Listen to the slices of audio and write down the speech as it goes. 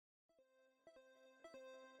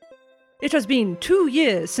It has been 2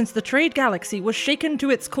 years since the trade galaxy was shaken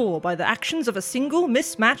to its core by the actions of a single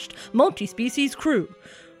mismatched multi-species crew.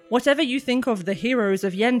 Whatever you think of the heroes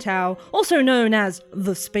of Yentao, also known as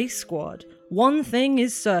the Space Squad, one thing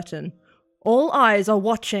is certain. All eyes are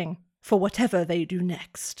watching for whatever they do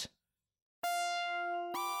next.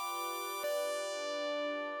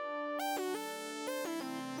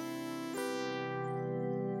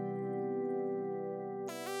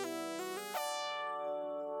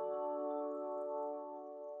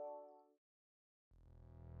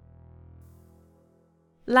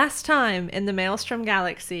 Last time in the Maelstrom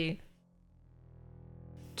galaxy.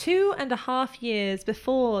 2.5 years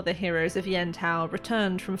before the heroes of Yentao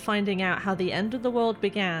returned from finding out how the end of the world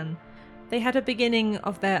began, they had a beginning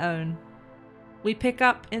of their own. We pick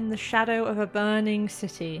up in the shadow of a burning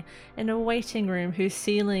city, in a waiting room whose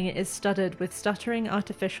ceiling is studded with stuttering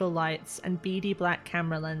artificial lights and beady black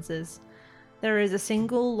camera lenses. There is a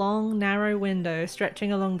single long, narrow window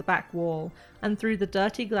stretching along the back wall, and through the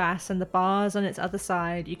dirty glass and the bars on its other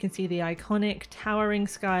side you can see the iconic, towering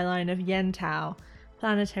skyline of Yentao,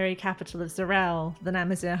 planetary capital of Zarel, the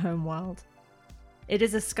Namazir homeworld. It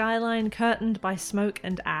is a skyline curtained by smoke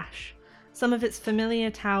and ash. Some of its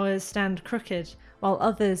familiar towers stand crooked, while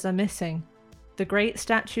others are missing. The great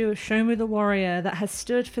statue of Shomu the warrior that has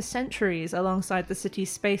stood for centuries alongside the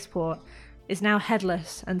city's spaceport is now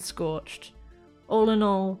headless and scorched. All in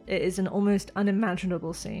all, it is an almost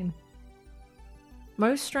unimaginable scene.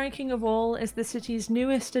 Most striking of all is the city's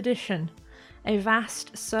newest addition, a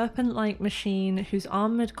vast serpent-like machine whose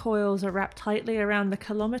armoured coils are wrapped tightly around the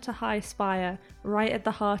kilometre-high spire right at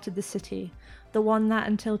the heart of the city, the one that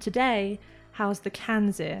until today housed the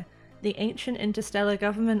Kanzir, the ancient interstellar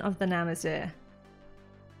government of the Namazir.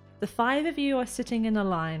 The 5 of you are sitting in a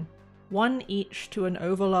line, one each to an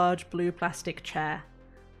overlarge blue plastic chair.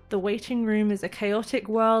 The waiting room is a chaotic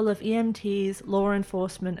whirl of EMTs, law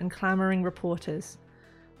enforcement, and clamouring reporters.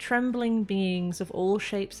 Trembling beings of all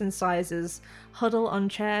shapes and sizes huddle on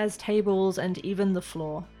chairs, tables, and even the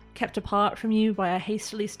floor, kept apart from you by a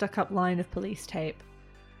hastily stuck-up line of police tape.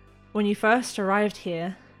 When you first arrived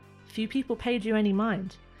here, few people paid you any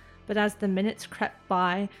mind, but as the minutes crept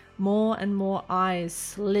by, more and more eyes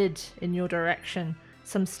slid in your direction,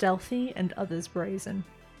 some stealthy and others brazen.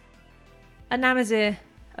 A Namazir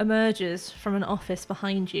emerges from an office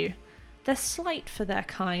behind you. They're slight for their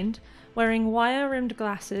kind, wearing wire-rimmed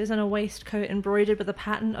glasses and a waistcoat embroidered with a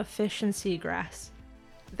pattern of fish and seagrass.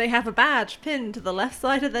 They have a badge pinned to the left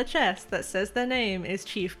side of their chest that says their name is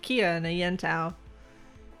Chief Kia na Yentao.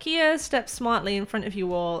 Kia steps smartly in front of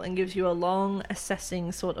you all and gives you a long,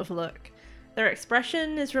 assessing sort of look. Their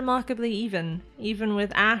expression is remarkably even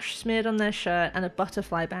with ash smeared on their shirt and a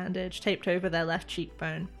butterfly bandage taped over their left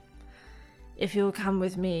cheekbone. "If you'll come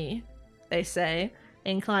with me," they say,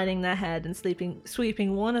 inclining their head and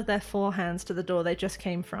sweeping one of their 4 hands to the door they just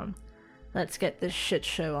came from. "Let's get this shit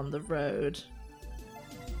show on the road."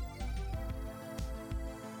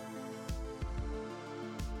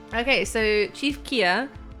 Okay, so Chief Kia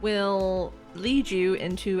will lead you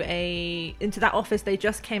into that office they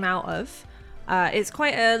just came out of. It's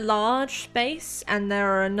quite a large space, and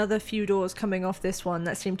there are another few doors coming off this one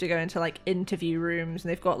that seem to go into like interview rooms, and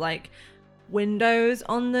they've got like windows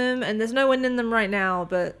on them, and there's no one in them right now,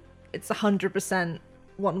 but it's 100%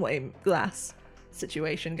 one-way glass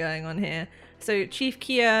situation going on here. So Chief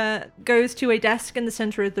Kia goes to a desk in the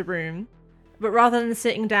center of the room, but rather than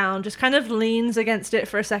sitting down, just kind of leans against it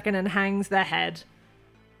for a second and hangs their head,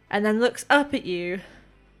 and then looks up at you,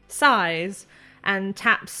 sighs, and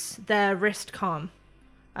taps their wrist comm,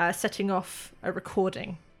 setting off a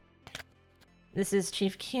recording. "This is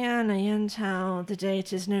Chief Kia na Yentao. The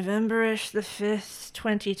date is November-ish the 5th,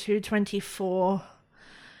 2224.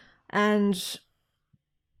 And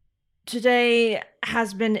today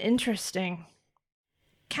has been interesting.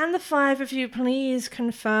 Can the 5 of you please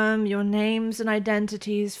confirm your names and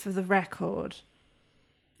identities for the record?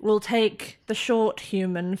 We'll take the short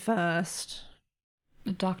human first.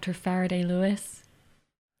 Dr. Faraday Lewis.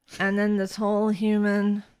 And then the tall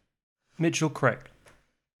human. Mitchell Crick.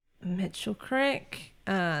 Mitchell Crick.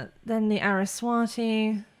 Then the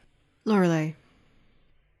Araswati. Lorelei.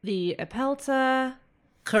 The Apelta.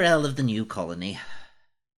 Corel of the New Colony.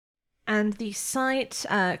 And the site,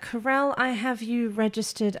 Corel, I have you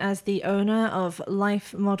registered as the owner of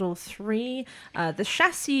Life Model 3. The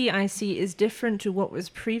chassis I see is different to what was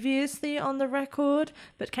previously on the record,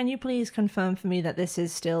 but can you please confirm for me that this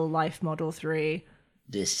is still Life Model 3?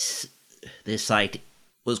 This site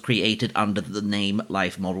was created under the name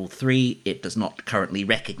Life Model 3. It does not currently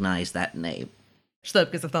recognize that name.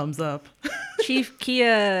 Schlepp gives a thumbs up. Chief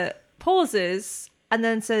Kia pauses and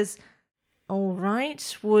then says, All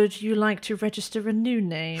right. Would you like to register a new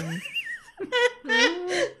name?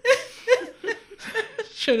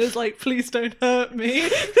 Shona's like, please don't hurt me.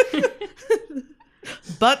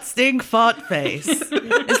 Butt sting fart face.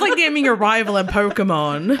 It's like naming your rival in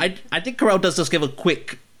Pokemon. I think Corel does just give a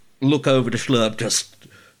quick look over to Schlurp just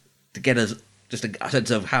to get a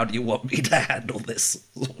sense of how do you want me to handle this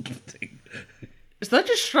sort of thing. It's not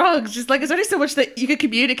just shrugs, just like there's only so much that you can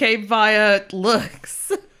communicate via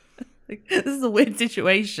looks. Like, this is a weird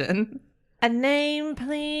situation. A name,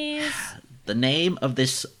 please. The name of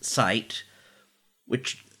this site,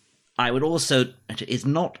 which I would also is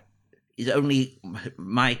only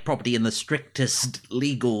my property in the strictest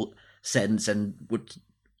legal sense, and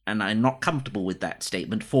I'm not comfortable with that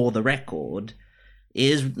statement. For the record,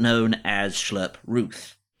 is known as Schlurp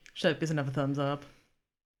Ruth. Schlurp gives another thumbs up.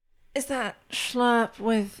 Is that Schlurp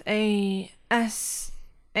with a SH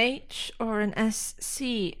or an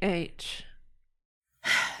SCH?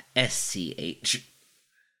 SCH.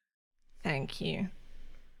 Thank you.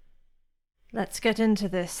 Let's get into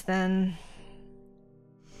this then.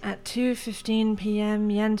 At 2:15 p.m.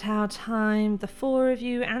 Yentao time, the four of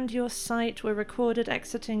you and your site were recorded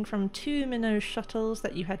exiting from 2 minnow shuttles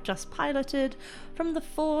that you had just piloted from the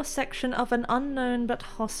fore section of an unknown but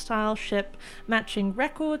hostile ship, matching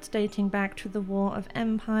records dating back to the War of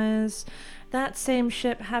Empires, that same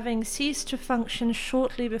ship having ceased to function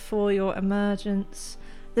shortly before your emergence.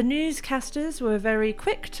 The newscasters were very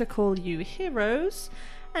quick to call you heroes,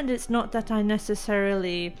 and it's not that I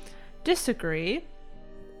necessarily disagree.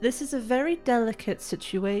 This is a very delicate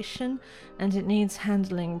situation, and it needs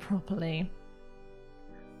handling properly.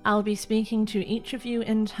 I'll be speaking to each of you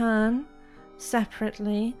in turn,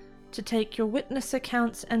 separately, to take your witness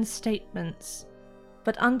accounts and statements.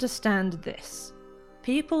 But understand this.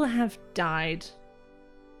 People have died,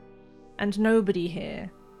 and nobody here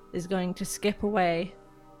is going to skip away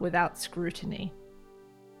without scrutiny.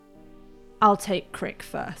 I'll take Crick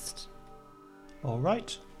first. All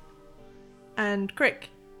right. And Crick,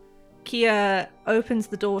 Kia opens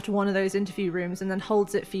the door to one of those interview rooms and then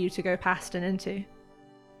holds it for you to go past and into.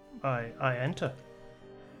 I enter.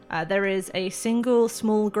 There is a single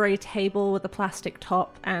small grey table with a plastic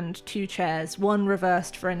top and 2 chairs, one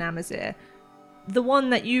reversed for a Namazir. The one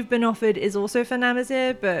that you've been offered is also for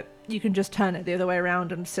Namazir, but you can just turn it the other way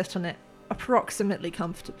around and sit on it approximately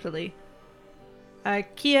comfortably.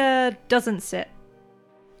 Kia doesn't sit.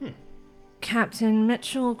 Captain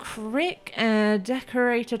Mitchell Crick, a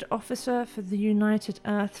decorated officer for the United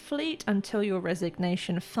Earth Fleet until your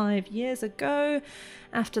resignation 5 years ago,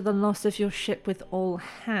 after the loss of your ship with all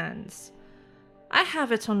hands. I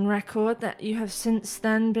have it on record that you have since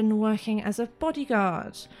then been working as a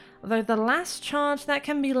bodyguard, though the last charge that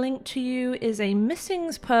can be linked to you is a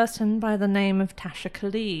missings person by the name of Tasha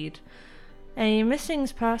Khalid. A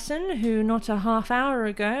missings person who not a half hour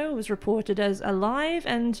ago was reported as alive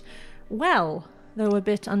and well, though a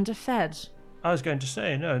bit underfed. I was going to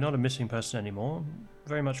say, no, not a missing person anymore.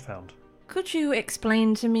 Very much found. Could you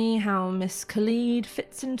explain to me how Miss Khalid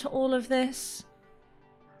fits into all of this?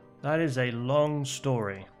 That is a long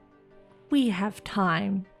story. We have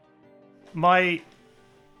time. My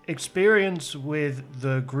experience with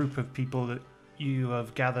the group of people that you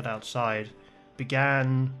have gathered outside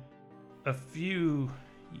began a few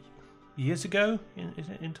years ago, is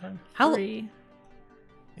it in time? How 3.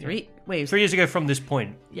 3? Wait. 3 years ago from this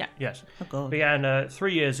point. Yeah. Yes. Oh god. Began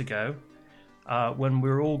 3 years ago when we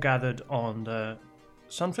were all gathered on the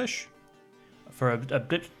Sunfish for a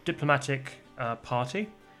diplomatic party.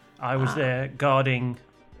 I was there guarding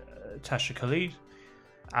Tasha Khalid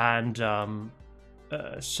and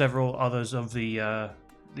several others of the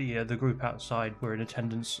group outside were in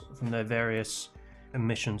attendance from their various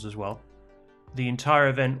missions as well. The entire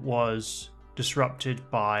event was disrupted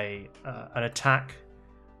by an attack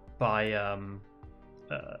by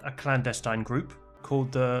a clandestine group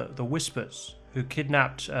called the Whispers, who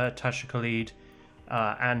kidnapped Tasha Khalid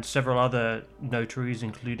and several other notaries,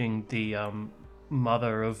 including the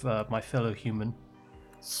mother of my fellow human.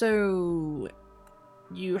 So,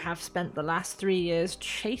 you have spent the last 3 years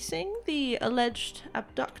chasing the alleged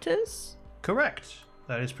abductors? Correct.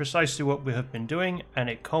 That is precisely what we have been doing, and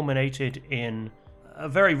it culminated in a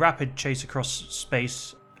very rapid chase across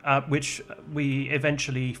space, which we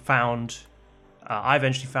eventually found. I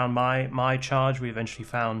eventually found my charge. We eventually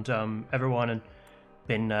found everyone and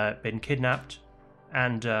been kidnapped.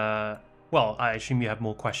 And well, I assume you have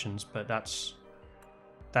more questions, but that's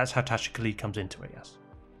how Tasha Khalid comes into it. Yes.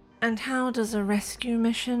 And how does a rescue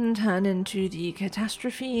mission turn into the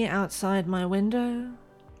catastrophe outside my window?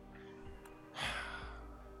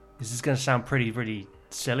 This is going to sound pretty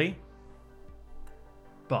silly,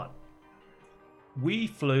 But we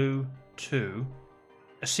flew to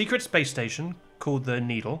a secret space station called the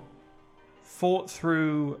Needle, fought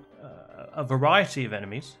through a variety of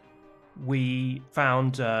enemies. We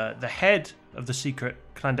found the head of the secret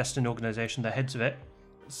clandestine organization, the heads of it.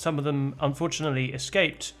 Some of them unfortunately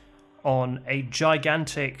escaped on a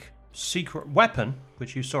gigantic secret weapon,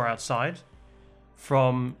 which you saw outside,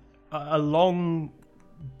 from a long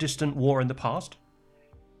distant war in the past.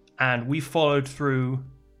 And we followed through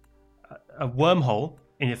a wormhole,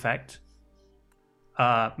 in effect,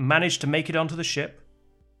 managed to make it onto the ship,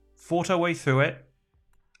 fought our way through it,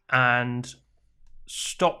 and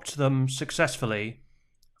stopped them successfully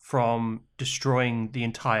from destroying the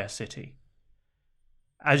entire city.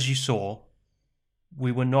 As you saw,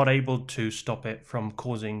 we were not able to stop it from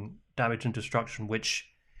causing damage and destruction, which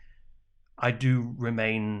I do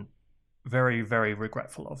remain very, very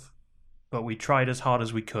regretful of. But we tried as hard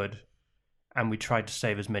as we could, and we tried to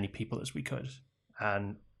save as many people as we could.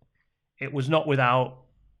 And it was not without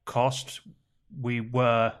cost. We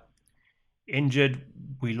were injured.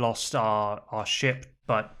 We lost our ship,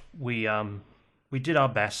 but we did our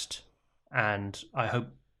best. And I hope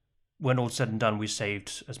when all's said and done, we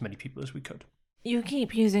saved as many people as we could. You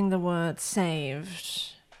keep using the word saved.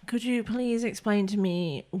 Could you please explain to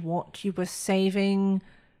me what you were saving?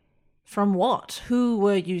 From what? Who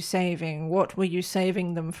were you saving? What were you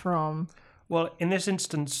saving them from? Well, in this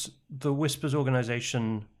instance, the Whispers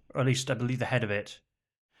organization, or at least I believe the head of it,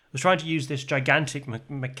 was trying to use this gigantic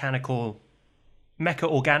mecha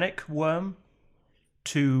organic worm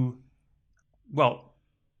to, well,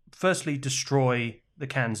 firstly destroy the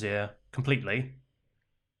Kanzir completely,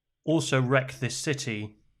 also wreck this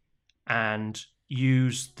city, and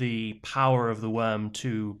use the power of the worm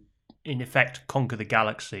to, in effect, conquer the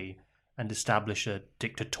galaxy and establish a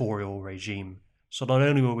dictatorial regime. So not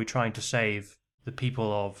only were we trying to save the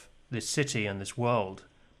people of this city and this world,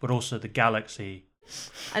 but also the galaxy.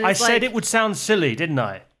 I said it would sound silly, didn't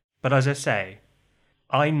I? But as I say,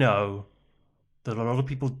 I know that a lot of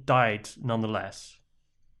people died nonetheless,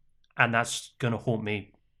 and that's going to haunt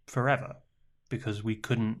me forever, because we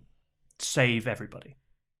couldn't save everybody.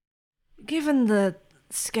 Given the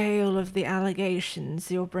scale of the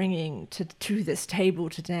allegations you're bringing to this table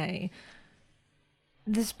today,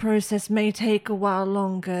 this process may take a while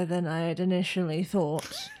longer than I had initially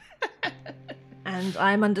thought. And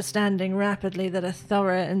I'm understanding rapidly that a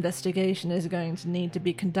thorough investigation is going to need to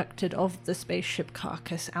be conducted of the spaceship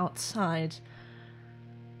carcass outside.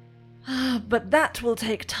 But that will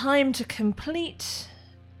take time to complete,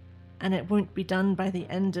 and it won't be done by the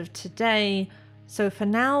end of today. So for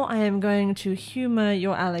now, I am going to humor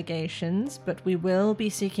your allegations, but we will be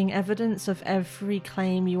seeking evidence of every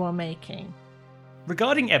claim you are making.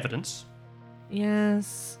 Regarding evidence,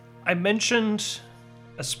 Yes. I mentioned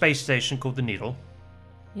a space station called the Needle.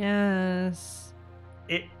 Yes.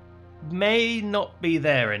 It may not be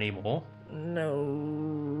there anymore. No.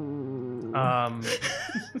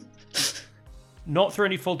 Not through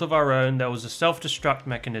any fault of our own. There was a self-destruct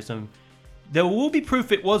mechanism. There will be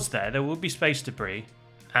proof it was there. There will be space debris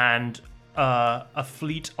and a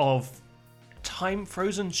fleet of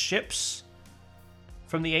time-frozen ships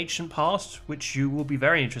from the ancient past, which you will be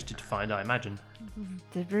very interested to find, I imagine.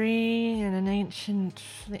 Debris and an ancient...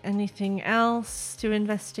 Anything else to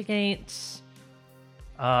investigate?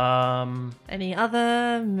 Any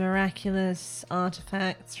other miraculous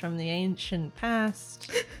artifacts from the ancient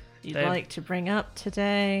past you'd like to bring up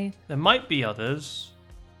today? There might be others.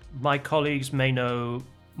 My colleagues may know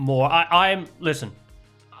more. I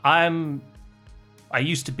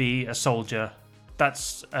used to be a soldier.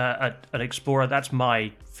 That's an explorer. That's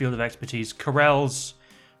my field of expertise. Carell's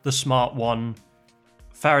the smart one.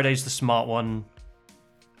 Faraday's the smart one.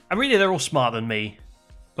 And really, they're all smarter than me.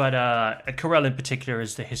 But Carell in particular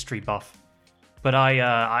is the history buff. But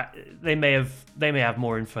they may have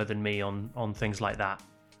more info than me on things like that.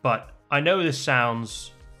 But I know this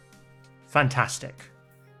sounds fantastic.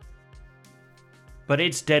 But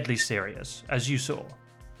it's deadly serious, as you saw.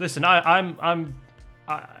 Listen, I've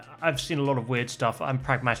seen a lot of weird stuff. I'm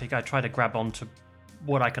pragmatic. I try to grab onto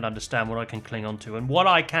what I can understand, what I can cling onto. And what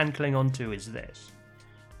I can cling onto is this.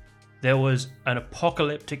 There was an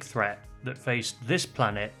apocalyptic threat that faced this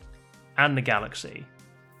planet and the galaxy.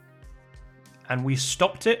 And we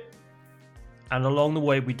stopped it. And along the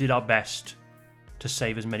way, we did our best to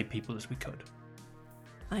save as many people as we could.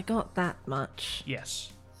 I got that much.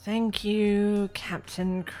 Yes. Thank you,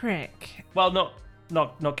 Captain Crick. Well,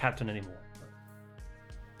 not Captain anymore.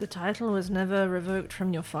 The title was never revoked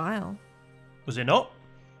from your file. Was it not?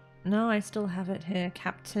 No, I still have it here.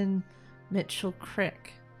 Captain Mitchell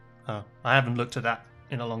Crick. Oh, I haven't looked at that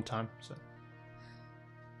in a long time. So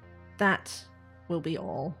That will be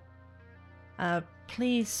all.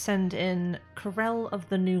 Please send in Corel of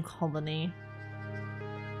the New Colony.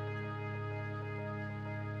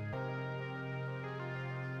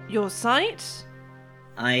 Your site?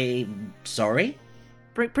 I'm sorry?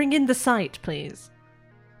 Bring in the site, please.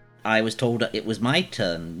 I was told it was my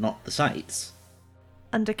turn, not the site's.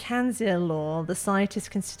 Under Kanzir law, the site is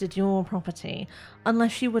considered your property,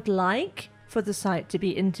 unless you would like for the site to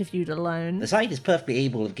be interviewed alone. The site is perfectly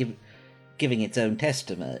able of giving its own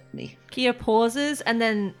testimony. Kia pauses and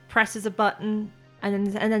then presses a button and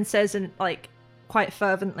then says, quite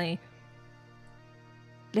fervently,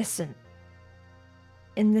 "Listen,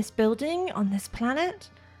 in this building, on this planet,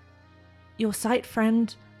 your site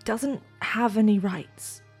friend doesn't have any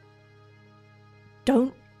rights.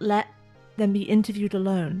 Don't let them be interviewed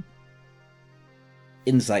alone."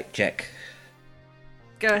 Insight check.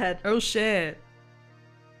 Go ahead. Oh shit.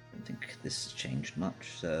 I don't think this has changed much,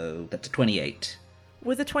 so that's a 28.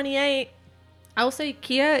 With a 28, I'll say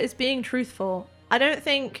Kia is being truthful. I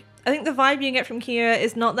think the vibe you get from Kia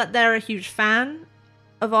is not that they're a huge fan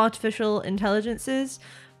of artificial intelligences,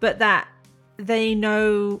 but that they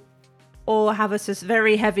know or have a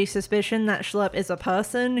very heavy suspicion that Schlepp is a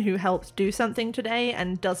person who helped do something today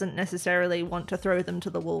and doesn't necessarily want to throw them to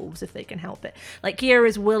the wolves if they can help it. Like, Kia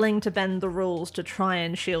is willing to bend the rules to try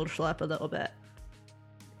and shield Schlepp a little bit.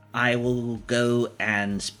 I will go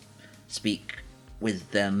and speak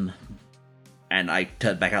with them, and I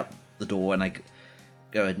turn back out the door and I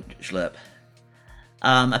go and Schlepp.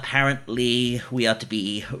 Apparently we are to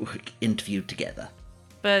be interviewed together.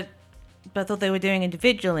 But I thought they were doing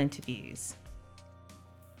individual interviews.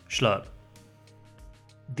 Schlurp,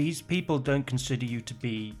 these people don't consider you to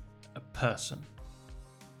be a person.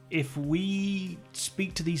 If we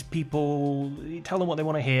speak to these people, tell them what they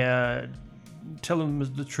want to hear, tell them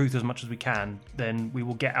the truth as much as we can, then we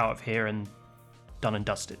will get out of here and done and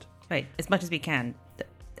dusted. Right, as much as we can.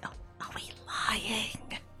 Are we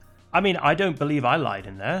lying? I mean, I don't believe I lied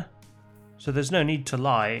in there, so there's no need to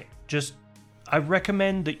lie. Just, I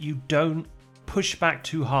recommend that you don't push back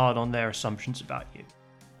too hard on their assumptions about you.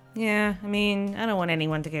 Yeah, I mean, I don't want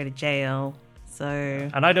anyone to go to jail, so...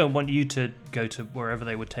 And I don't want you to go to wherever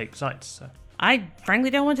they would take sites, so... I frankly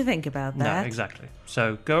don't want to think about that. No, exactly.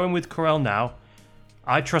 So, go in with Corel now.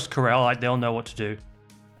 I trust Corel, they'll know what to do.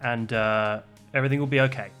 And everything will be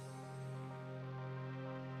okay.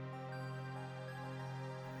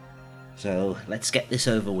 So let's get this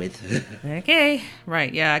over with. Okay,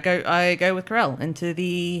 right. Yeah, I go with Corel into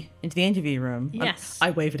the interview room. Yes.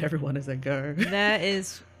 I wave at everyone as I go. There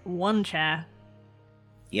is one chair,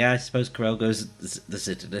 Yeah, I suppose Corel goes the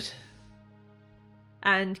sit at it.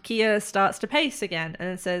 and Kia starts to pace again, and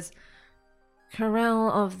it says, "Corel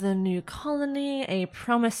of the New Colony, a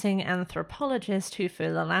promising anthropologist who for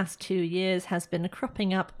the last 2 years has been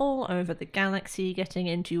cropping up all over the galaxy, getting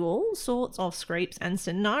into all sorts of scrapes and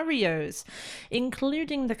scenarios,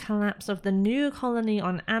 including the collapse of the New Colony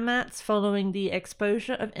on Amats following the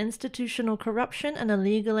exposure of institutional corruption and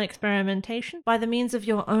illegal experimentation by the means of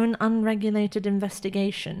your own unregulated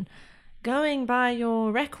investigation. Going by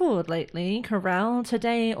your record lately, Corel,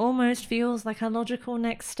 today almost feels like a logical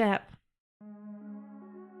next step."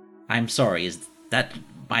 I'm sorry, is that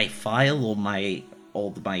my file or my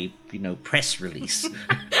press release?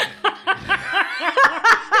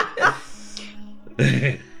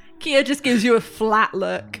 Kia just gives you a flat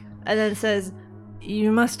look and then says,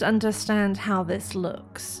 "You must understand how this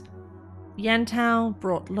looks. Yentao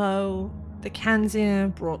brought low, the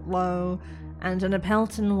Kanzir brought low, and an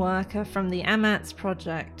Appleton worker from the Amats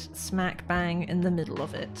project smack bang in the middle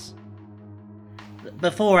of it."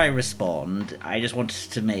 Before I respond, I just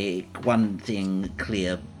wanted to make one thing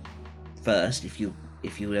clear first, if you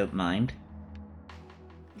don't mind.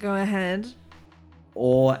 Go ahead.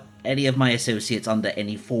 Or any of my associates under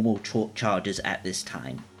any formal charges at this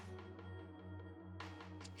time.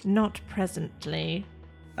 Not presently.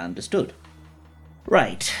 Understood.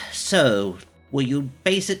 Right, so were you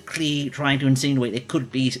basically trying to insinuate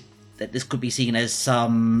that this could be seen as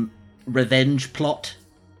some revenge plot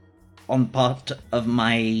on part of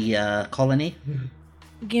my colony?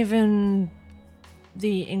 Given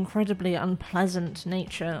the incredibly unpleasant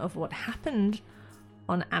nature of what happened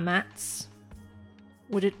on Amats,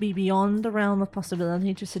 would it be beyond the realm of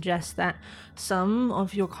possibility to suggest that some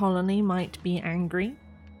of your colony might be angry?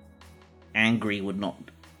 Angry would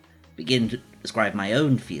not begin to describe my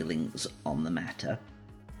own feelings on the matter,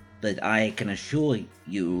 but I can assure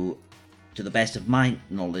you, to the best of my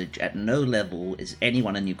knowledge, at no level is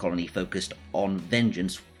anyone in New Colony focused on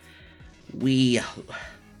vengeance. We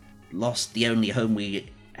lost the only home we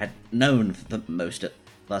had known for most of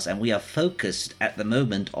us, and we are focused at the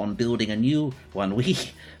moment on building a new one.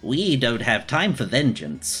 We don't have time for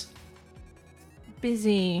vengeance.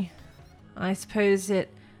 Busy. I suppose it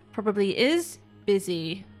probably is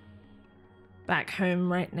busy back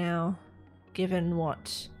home right now, given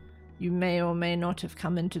what you may or may not have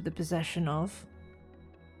come into the possession of.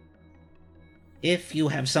 If you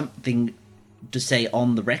have something to say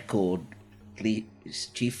on the record, please,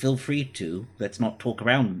 Chief, feel free to. Let's not talk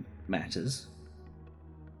around matters.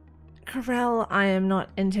 Corell, I am not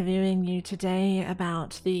interviewing you today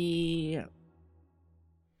about the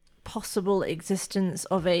possible existence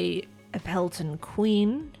of a Pelton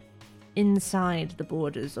Queen inside the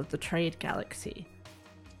borders of the Trade Galaxy.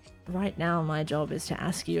 Right now, my job is to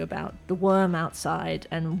ask you about the worm outside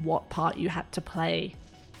and what part you had to play.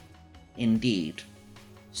 Indeed.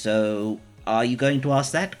 So, are you going to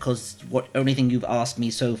ask that? Because what only thing you've asked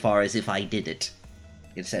me so far is if I did it,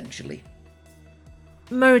 essentially.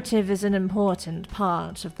 Motive is an important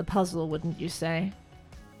part of the puzzle, wouldn't you say?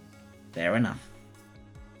 Fair enough.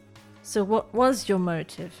 So what was your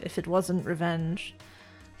motive, if it wasn't revenge?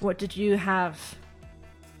 What did you have?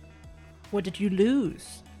 What did you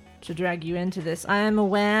lose to drag you into this? I am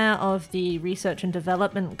aware of the Research and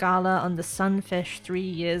Development Gala on the Sunfish 3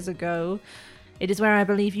 years ago. It is where I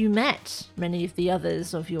believe you met many of the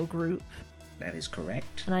others of your group. That is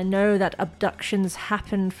correct. And I know that abductions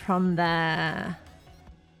happened from there.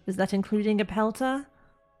 Is that including a Pelter?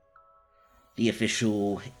 The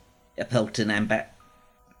official Pelton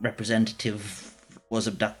representative was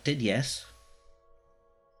abducted, yes.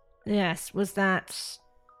 Yes, was that...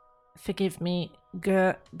 Forgive me,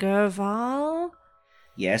 Gerval?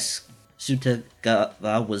 Yes, Suta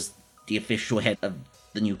Gava was the official head of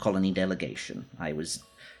the new colony delegation. I was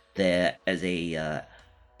there as a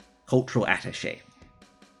cultural attaché.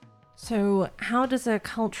 So, how does a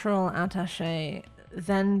cultural attaché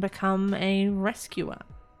then become a rescuer?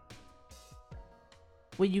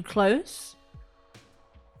 Were you close?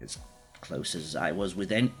 As close as I was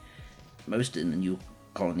with most in the new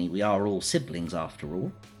colony. We are all siblings, after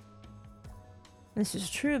all. This is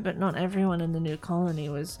true, but not everyone in the new colony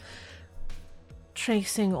was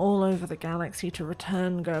chasing all over the galaxy to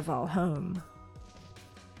return Gerval home.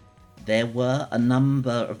 There were a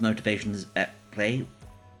number of motivations at play.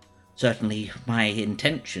 Certainly, my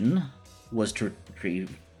intention was to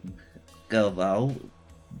retrieve Gerval,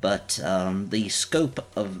 but the scope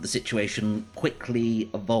of the situation quickly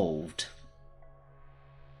evolved.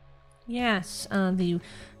 Yes,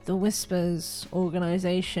 the Whispers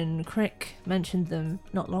organization, Crick mentioned them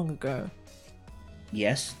not long ago.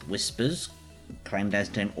 Yes, the Whispers,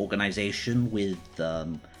 clandestine organization with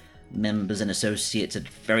members and associates at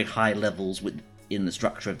very high levels within the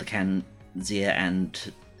structure of the Kanzir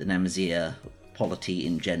and the Namazir polity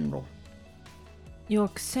in general. You're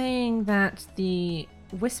saying that the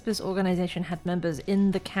Whispers organization had members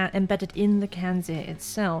in the embedded in the Kanzir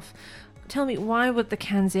itself. Tell me, why would the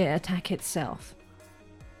Kanzir attack itself?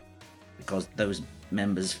 Because those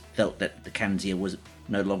members felt that the Kanzir was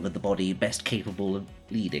no longer the body best capable of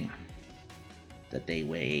leading. That they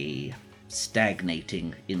were a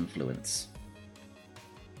stagnating influence.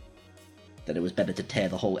 That it was better to tear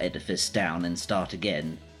the whole edifice down and start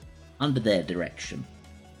again under their direction.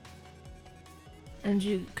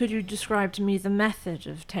 And could you describe to me the method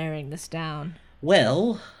of tearing this down?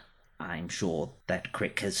 Well, I'm sure that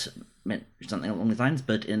Crick has meant something along these lines,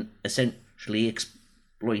 but in essentially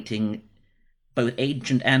exploiting both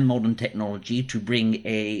ancient and modern technology to bring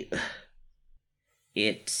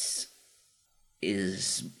it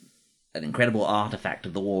is an incredible artifact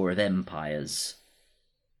of the War of Empires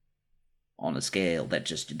on a scale that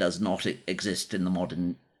just does not exist in the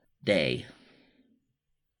modern day,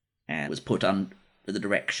 and was put under the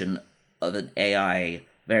direction of an AI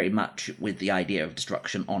very much with the idea of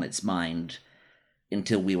destruction on its mind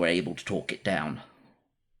until we were able to talk it down.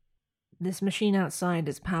 This machine outside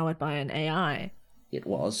is powered by an AI. It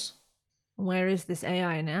was. Where is this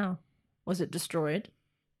AI now? Was it destroyed?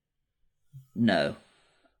 No.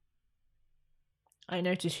 I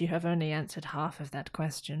notice you have only answered half of that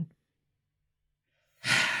question.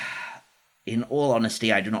 In all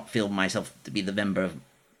honesty, I do not feel myself to be the member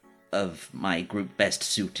of my group best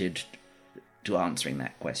suited to answering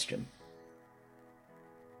that question.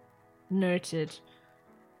 Noted.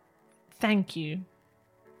 Thank you,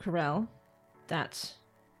 Corell. That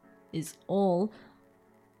is all.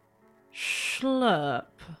 Schlurp.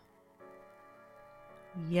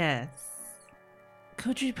 Yes.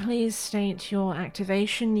 Could you please state your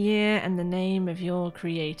activation year and the name of your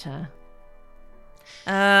creator?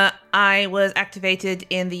 I I was activated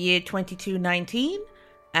in the year 2219,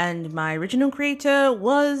 and my original creator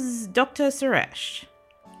was Dr. Suresh.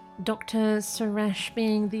 Dr. Suresh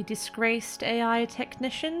being the disgraced AI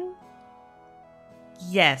technician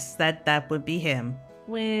Yes, that would be him.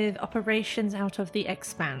 with operations out of the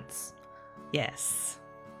Expanse. Yes.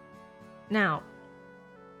 Now,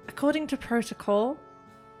 according to protocol,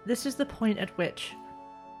 this is the point at which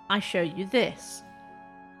I show you this.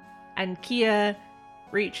 And Kia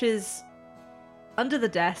reaches under the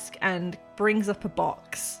desk and brings up a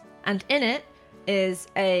box. And in it is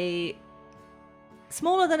a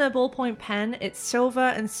smaller than a ballpoint pen. It's silver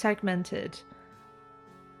and segmented.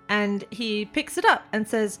 And he picks it up and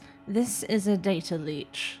says, "This is a data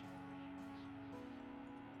leech."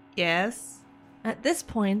 Yes. At this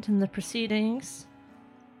point in the proceedings,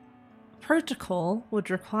 protocol would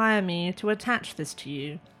require me to attach this to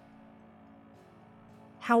you.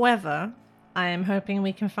 However, I am hoping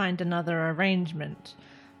we can find another arrangement.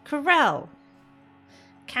 Corel,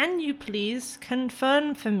 can you please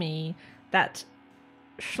confirm for me that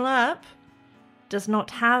Schlurp does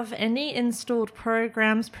not have any installed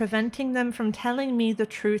programs preventing them from telling me the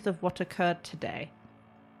truth of what occurred today?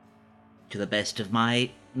 To the best of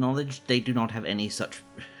my knowledge, they do not have any such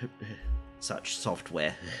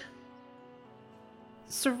software.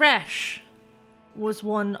 Suresh was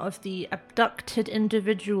one of the abducted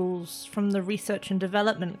individuals from the Research and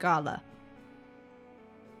Development Gala.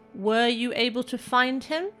 Were you able to find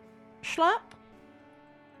him, Schlurp?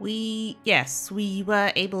 Yes, we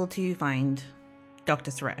were able to find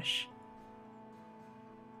Dr. Suresh.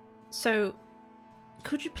 So,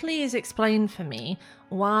 could you please explain for me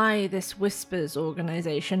why this Whispers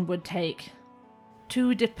organization would take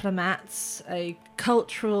 2 diplomats, a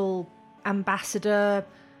cultural ambassador,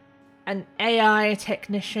 an AI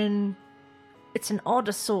technician? It's an odd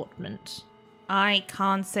assortment. I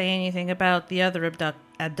can't say anything about the other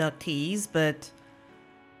abductees, but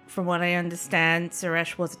from what I understand,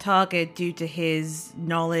 Suresh was a target due to his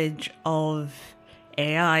knowledge of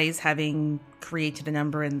AIs having created a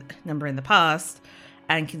number in the past,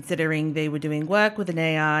 and considering they were doing work with an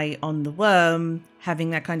AI on the worm, having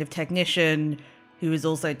that kind of technician who is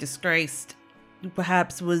also disgraced,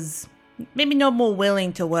 perhaps was maybe not more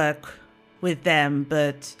willing to work with them,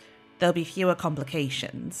 but there'll be fewer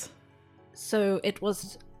complications. So it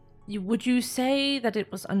was... Would you say that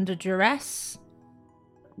it was under duress?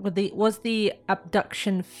 Was the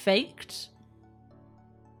abduction faked?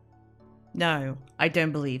 No, I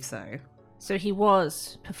don't believe so. So he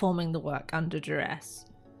was performing the work under duress.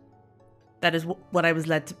 That is what I was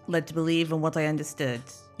led to believe and what I understood.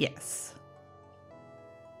 Yes.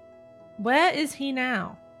 Where is he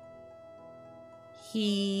now?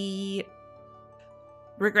 He,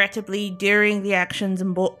 regrettably, during the actions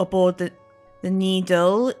aboard the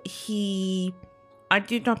Needle, I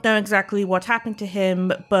do not know exactly what happened to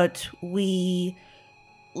him, but we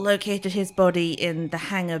located his body in the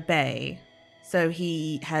hangar bay. So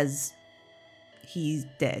he's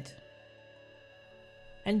dead.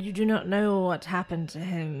 And you do not know what happened to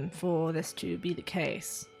him for this to be the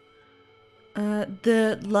case?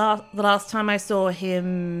 The last time I saw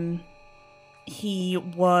him, he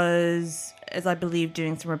was, as I believe,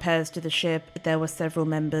 doing some repairs to the ship. There were several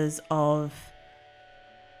members of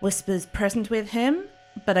Whispers present with him,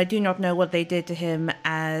 but I do not know what they did to him,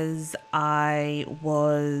 as I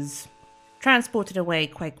was transported away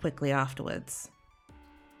quite quickly afterwards.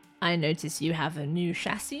 I notice you have a new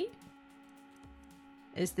chassis.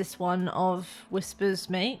 Is this one of Whisper's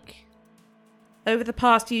make? Over the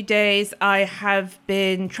past few days, I have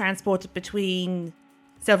been transported between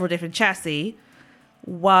several different chassis.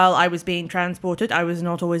 While I was being transported, I was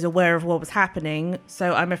not always aware of what was happening,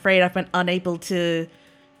 so I'm afraid I've been unable to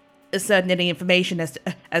ascertain any information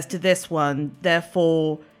as to this one.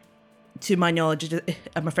 Therefore, to my knowledge,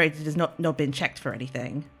 I'm afraid it has not been checked for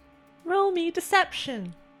anything. Roll me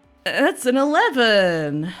deception. That's an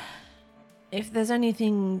 11. If there's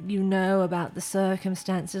anything you know about the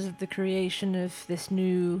circumstances of the creation of this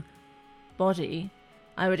new body,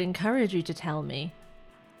 I would encourage you to tell me.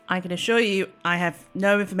 I can assure you I have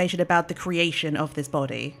no information about the creation of this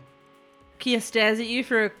body. Kia stares at you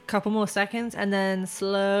for a couple more seconds and then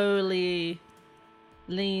slowly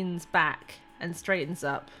leans back and straightens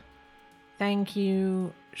up. Thank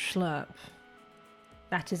you, Schlurp.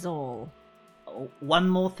 That is all. Oh, one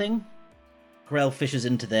more thing. Corel fishes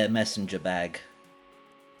into their messenger bag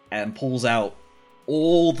and pulls out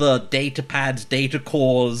all the data pads, data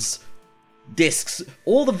cores, discs,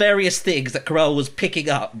 all the various things that Corel was picking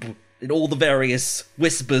up in all the various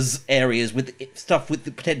Whispers areas with stuff with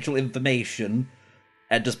the potential information,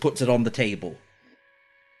 and just puts it on the table.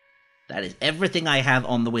 That is everything I have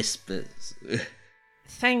on the Whispers.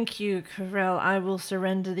 Thank you, Corell. I will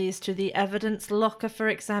surrender these to the evidence locker for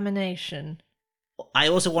examination. I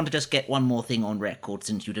also want to just get one more thing on record,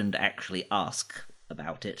 since you didn't actually ask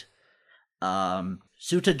about it.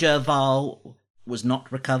 Suitor Jerval was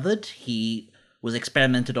not recovered. He was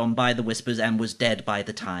experimented on by the Whispers and was dead by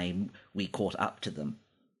the time we caught up to them.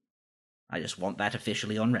 I just want that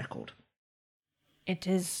officially on record. It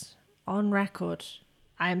is on record.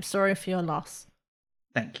 I am sorry for your loss.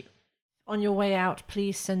 Thank you. On your way out,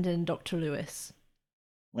 please send in Dr. Lewis.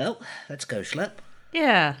 Well, let's go, Schlep.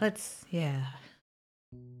 Yeah.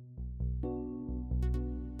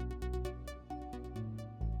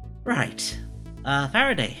 Right.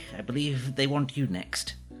 Faraday, I believe they want you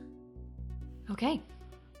next. Okay.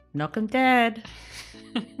 Knock 'em dead.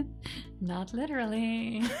 Not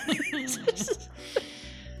literally.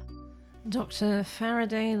 Dr.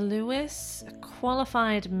 Faraday Lewis, a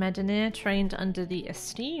qualified Medineer trained under the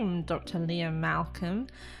esteemed Dr. Liam Malcolm.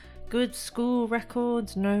 Good school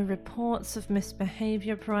records, no reports of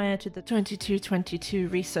misbehavior prior to the 2222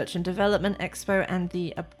 Research and Development Expo and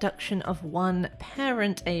the abduction of one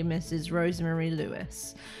parent, a Mrs. Rosemary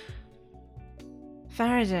Lewis.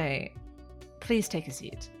 Faraday, please take a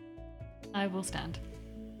seat. I will stand.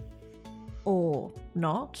 Or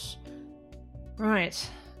not. Right.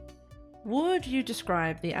 Would you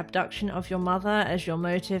describe the abduction of your mother as your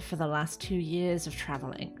motive for the last 2 years of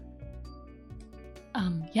traveling?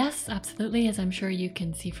 Yes, absolutely. As I'm sure you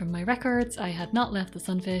can see from my records, I had not left the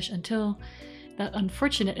Sunfish until that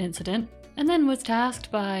unfortunate incident, and then was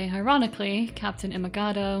tasked by, ironically, Captain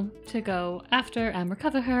Imagado to go after and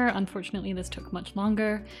recover her. Unfortunately, this took much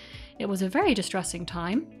longer. It was a very distressing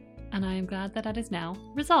time, and I am glad that is now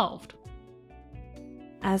resolved.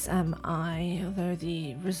 As am I, although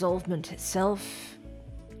the resolvement itself,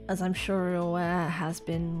 as I'm sure you're aware, has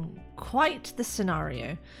been quite the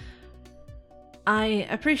scenario. I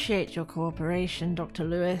appreciate your cooperation, Dr.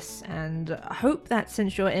 Lewis, and hope that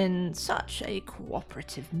since you're in such a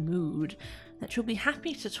cooperative mood, that you'll be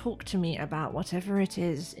happy to talk to me about whatever it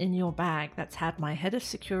is in your bag that's had my head of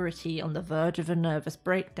security on the verge of a nervous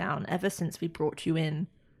breakdown ever since we brought you in.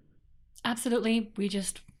 Absolutely. We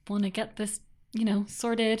just want to get this,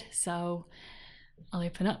 sorted. So I'll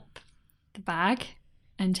open up the bag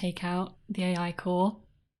and take out the AI core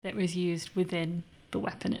that was used within the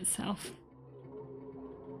weapon itself.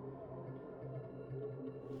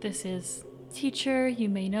 This is Teacher. You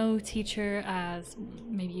may know Teacher as,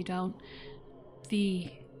 maybe you don't, the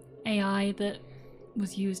AI that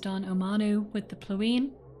was used on Omanu with the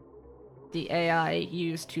Pluine. The AI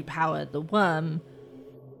used to power the worm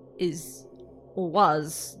is, or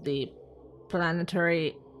was, the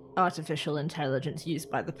planetary artificial intelligence used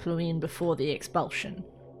by the Pluine before the expulsion.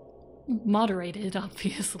 Moderated,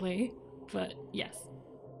 obviously, but yes.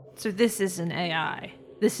 So this is an AI.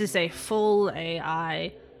 This is a full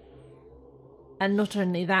AI. And not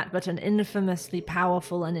only that, but an infamously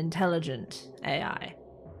powerful and intelligent AI.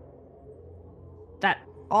 That,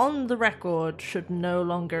 on the record, should no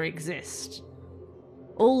longer exist.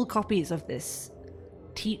 All copies of this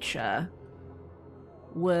Teacher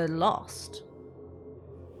were lost.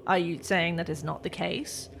 Are you saying that is not the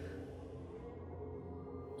case?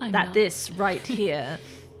 I'm that not. This right here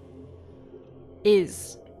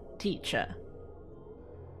is Teacher.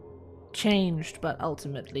 Changed, but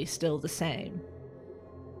ultimately still the same.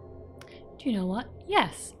 Do you know what?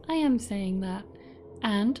 Yes, I am saying that.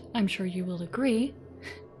 And I'm sure you will agree,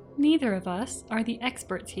 neither of us are the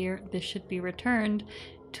experts here. This should be returned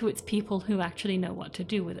to its people who actually know what to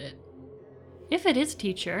do with it. If it is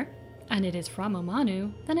Teacher, and it is from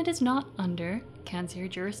Omanu, then it is not under Kanzir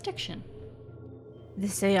jurisdiction.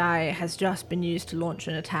 This AI has just been used to launch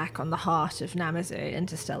an attack on the heart of Namaze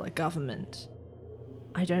interstellar government.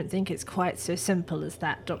 I don't think it's quite so simple as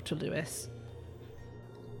that, Dr. Lewis.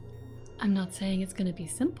 I'm not saying it's going to be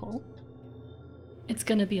simple. It's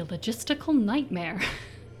going to be a logistical nightmare.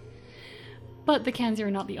 But the Kanzir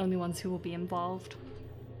are not the only ones who will be involved.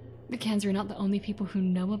 The Kanzir are not the only people who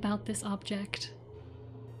know about this object.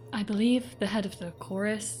 I believe the head of the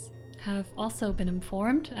chorus have also been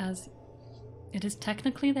informed, as it is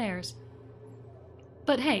technically theirs.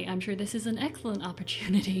 But hey, I'm sure this is an excellent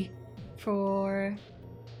opportunity for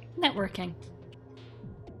networking.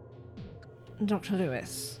 Dr.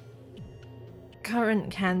 Lewis,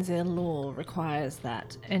 current Kanzir law requires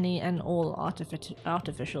that any and all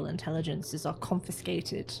artificial intelligences are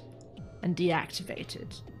confiscated and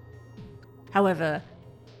deactivated. However,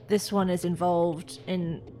 this one is involved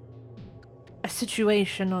in a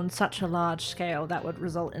situation on such a large scale that would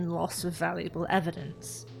result in loss of valuable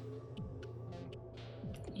evidence.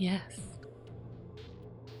 Yes.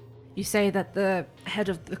 You say that the head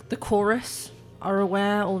of the chorus are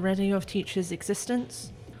aware already of Teacher's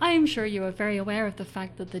existence? I am sure you are very aware of the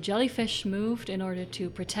fact that the jellyfish moved in order to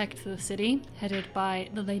protect the city, headed by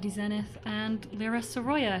the Lady Zenith and Lyra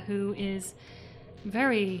Soroya, who is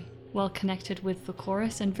very well connected with the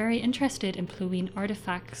chorus and very interested in Pluine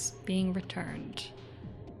artifacts being returned.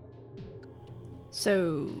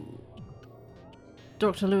 So,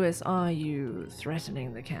 Dr. Lewis, are you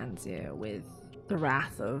threatening the Kanzir with the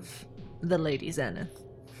wrath of the Lady Zenith?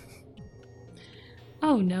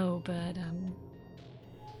 Oh no, but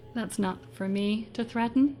that's not for me to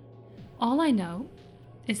threaten. All I know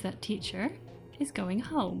is that Teacher is going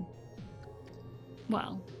home.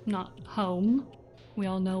 Well, not home. We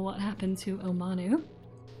all know what happened to Omanu.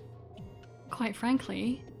 Quite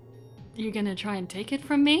frankly, you're gonna try and take it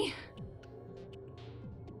from me?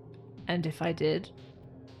 And if I did?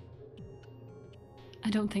 I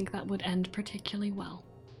don't think that would end particularly well.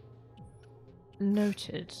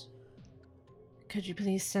 Noted. Could you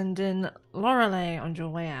please send in Lorelei on your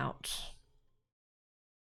way out?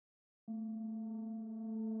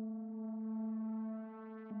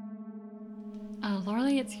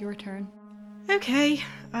 Lorelei, it's your turn. Okay,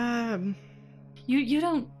 You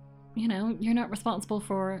don't, you're not responsible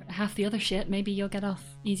for half the other shit. Maybe you'll get off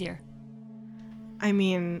easier. I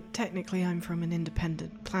mean, technically I'm from an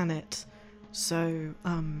independent planet, so,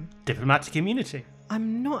 Diplomatic immunity.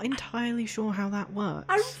 I'm not entirely sure how that works.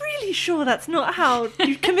 I'm really sure that's not how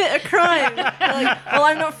you commit a crime. Like, well,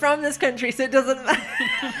 I'm not from this country, so it doesn't matter.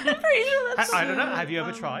 I'm pretty sure that's... I don't know. Have you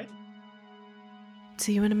ever tried?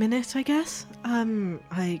 See you in a minute, I guess.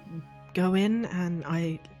 I go in and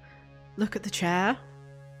I look at the chair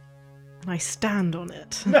and I stand on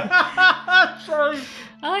it. Sorry.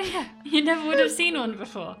 Oh yeah, you never would have seen one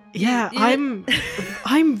before. Yeah, You-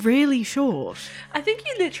 I'm really short. I think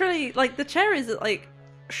you literally, like, the chair is, like,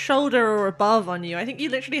 shoulder or above on you. I think you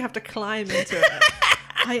literally have to climb into it.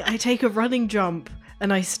 I take a running jump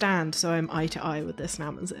and I stand so I'm eye to eye with this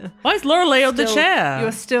Namazir. Why is Lorelei on the Still- chair?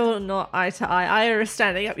 You're still not eye to eye. Ira is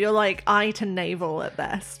standing up. You're, like, eye to navel at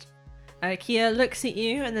best. Kia looks at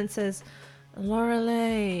you and then says,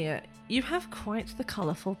 Lorelei, you have quite the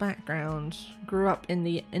colourful background. Grew up in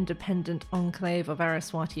the independent enclave of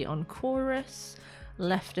Araswati on Chorus.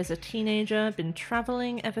 Left as a teenager, been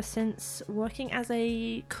travelling ever since, working as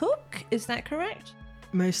a cook, is that correct?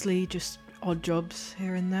 Mostly just odd jobs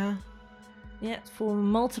here and there. Yeah, for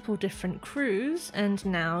multiple different crews, and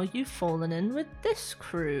now you've fallen in with this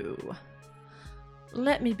crew.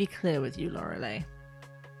 Let me be clear with you, Lorelei.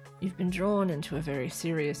 You've been drawn into a very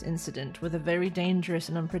serious incident with a very dangerous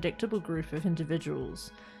and unpredictable group of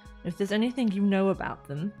individuals. If there's anything you know about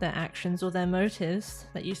them, their actions or their motives,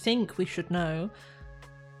 that you think we should know,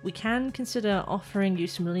 we can consider offering you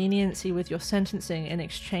some leniency with your sentencing in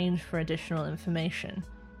exchange for additional information.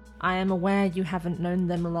 I am aware you haven't known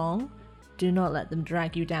them long. Do not let them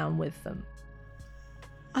drag you down with them.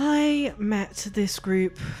 I met this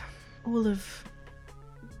group all of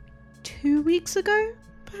 2 weeks ago,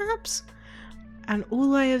 perhaps? And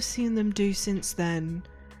all I have seen them do since then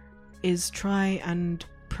is try and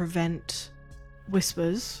prevent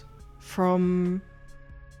Whispers from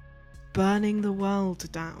burning the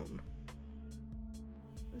world down.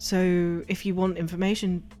 So if you want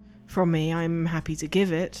information from me, I'm happy to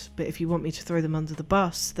give it, but if you want me to throw them under the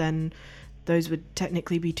bus, then those would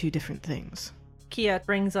technically be two different things. Kia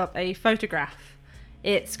brings up a photograph.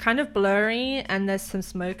 It's kind of blurry and there's some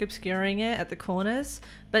smoke obscuring it at the corners,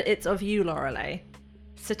 but it's of you, Lorelei,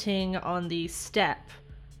 sitting on the step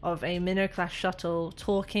of a Minnow-class shuttle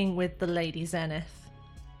talking with the Lady Zenith.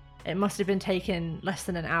 It must have been taken less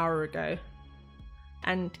than an hour ago.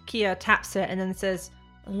 And Kia taps it and then says,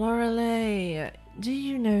 Lorelei, do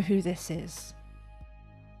you know who this is?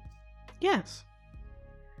 Yes.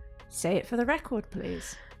 Say it for the record,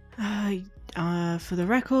 please. For the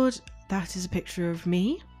record, that is a picture of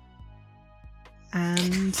me.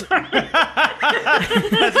 And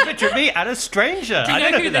That's a picture of me and a stranger. Do you I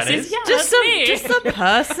don't know who who that this is. is? Yeah, just that's me. just a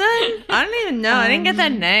person? I don't even know. I didn't get their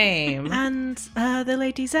name. and the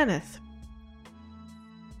Lady Zenith.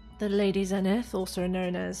 The Lady Zenith, also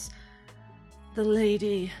known as the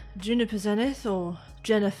Lady Juniper Zenith, or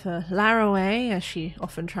Jennifer Laraway, as she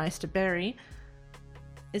often tries to bury,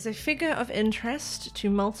 is a figure of interest to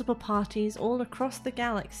multiple parties all across the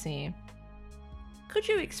galaxy. Could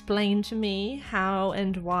you explain to me how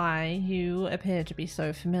and why you appear to be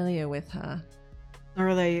so familiar with her?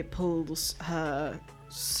 Lorelei pulls her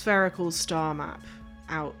spherical star map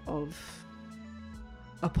out of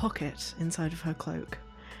a pocket inside of her cloak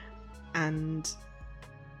and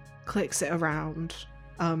clicks it around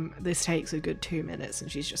This takes a good 2 minutes,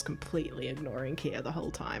 and she's just completely ignoring Kia the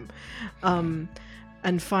whole time.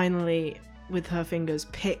 And finally, with her fingers,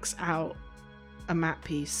 picks out a map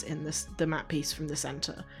piece the map piece from the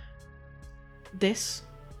center. This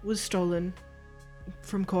was stolen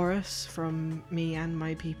from Chorus, from me and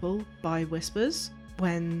my people, by Whispers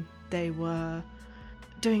when they were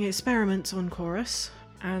doing experiments on Chorus,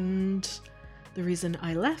 and the reason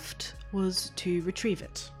I left was to retrieve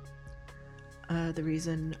it. The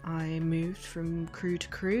reason I moved from crew to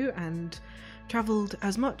crew and travelled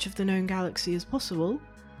as much of the known galaxy as possible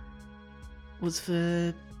was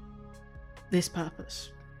for this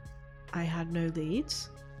purpose. I had no leads,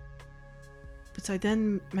 but I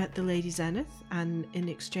then met the Lady Zenith, and in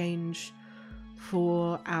exchange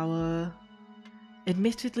for our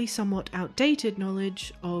admittedly somewhat outdated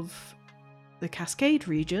knowledge of the Cascade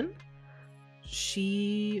region,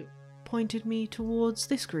 she pointed me towards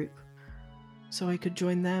this group so I could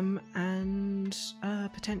join them and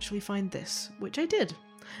potentially find this, which I did.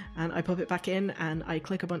 And I pop it back in, and I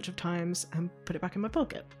click a bunch of times and put it back in my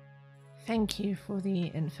pocket. Thank you for the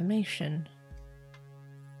information.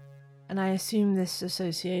 And I assume this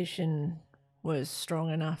association was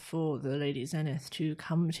strong enough for the Lady Zenith to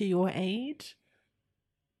come to your aid?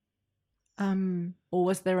 Or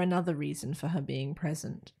was there another reason for her being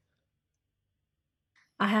present?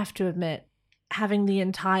 I have to admit, having the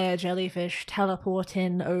entire jellyfish teleport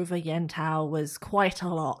in over Yentao was quite a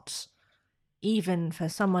lot, even for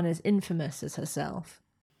someone as infamous as herself.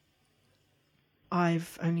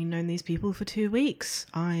 I've only known these people for 2 weeks.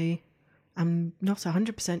 I am not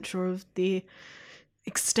 100% sure of the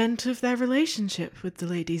extent of their relationship with the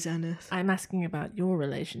Lady Zenith. I'm asking about your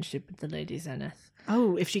relationship with the Lady Zenith.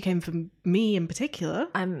 Oh, if she came from me in particular?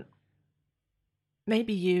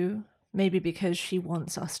 Maybe because she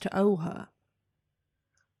wants us to owe her.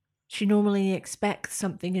 She normally expects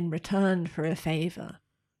something in return for a favour,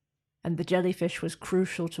 and the jellyfish was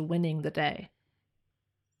crucial to winning the day.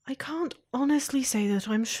 I can't honestly say that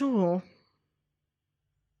I'm sure.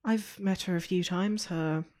 I've met her a few times.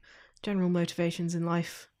 Her general motivations in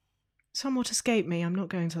life somewhat escape me, I'm not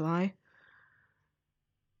going to lie.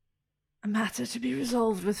 A matter to be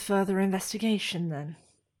resolved with further investigation, then.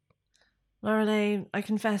 Lorelei, I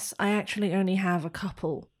confess I actually only have a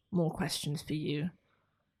couple more questions for you.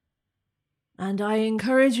 And I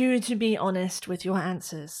encourage you to be honest with your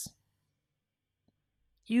answers.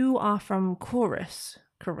 You are from Chorus,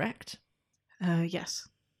 correct? Yes.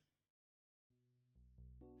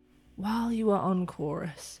 While you were on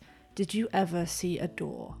Chorus, did you ever see a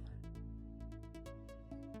door?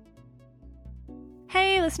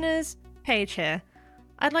 Hey listeners, Paige here.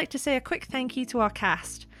 I'd like to say a quick thank you to our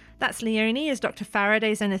cast. That's Leonie as Dr.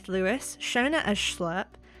 Faraday Zenith Lewis, Shona as Schlurp,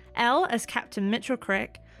 Elle as Captain Mitchell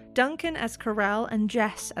Crick, Duncan as Corell, and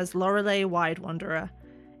Jess as Lorelei Wide Wanderer.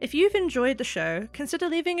 If you've enjoyed the show, consider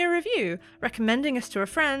leaving a review, recommending us to a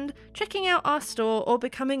friend, checking out our store, or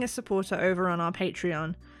becoming a supporter over on our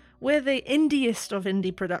Patreon. We're the indiest of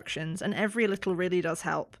indie productions, and every little really does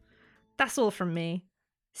help. That's all from me.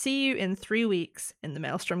 See you in 3 weeks in the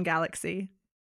Maelstrom Galaxy.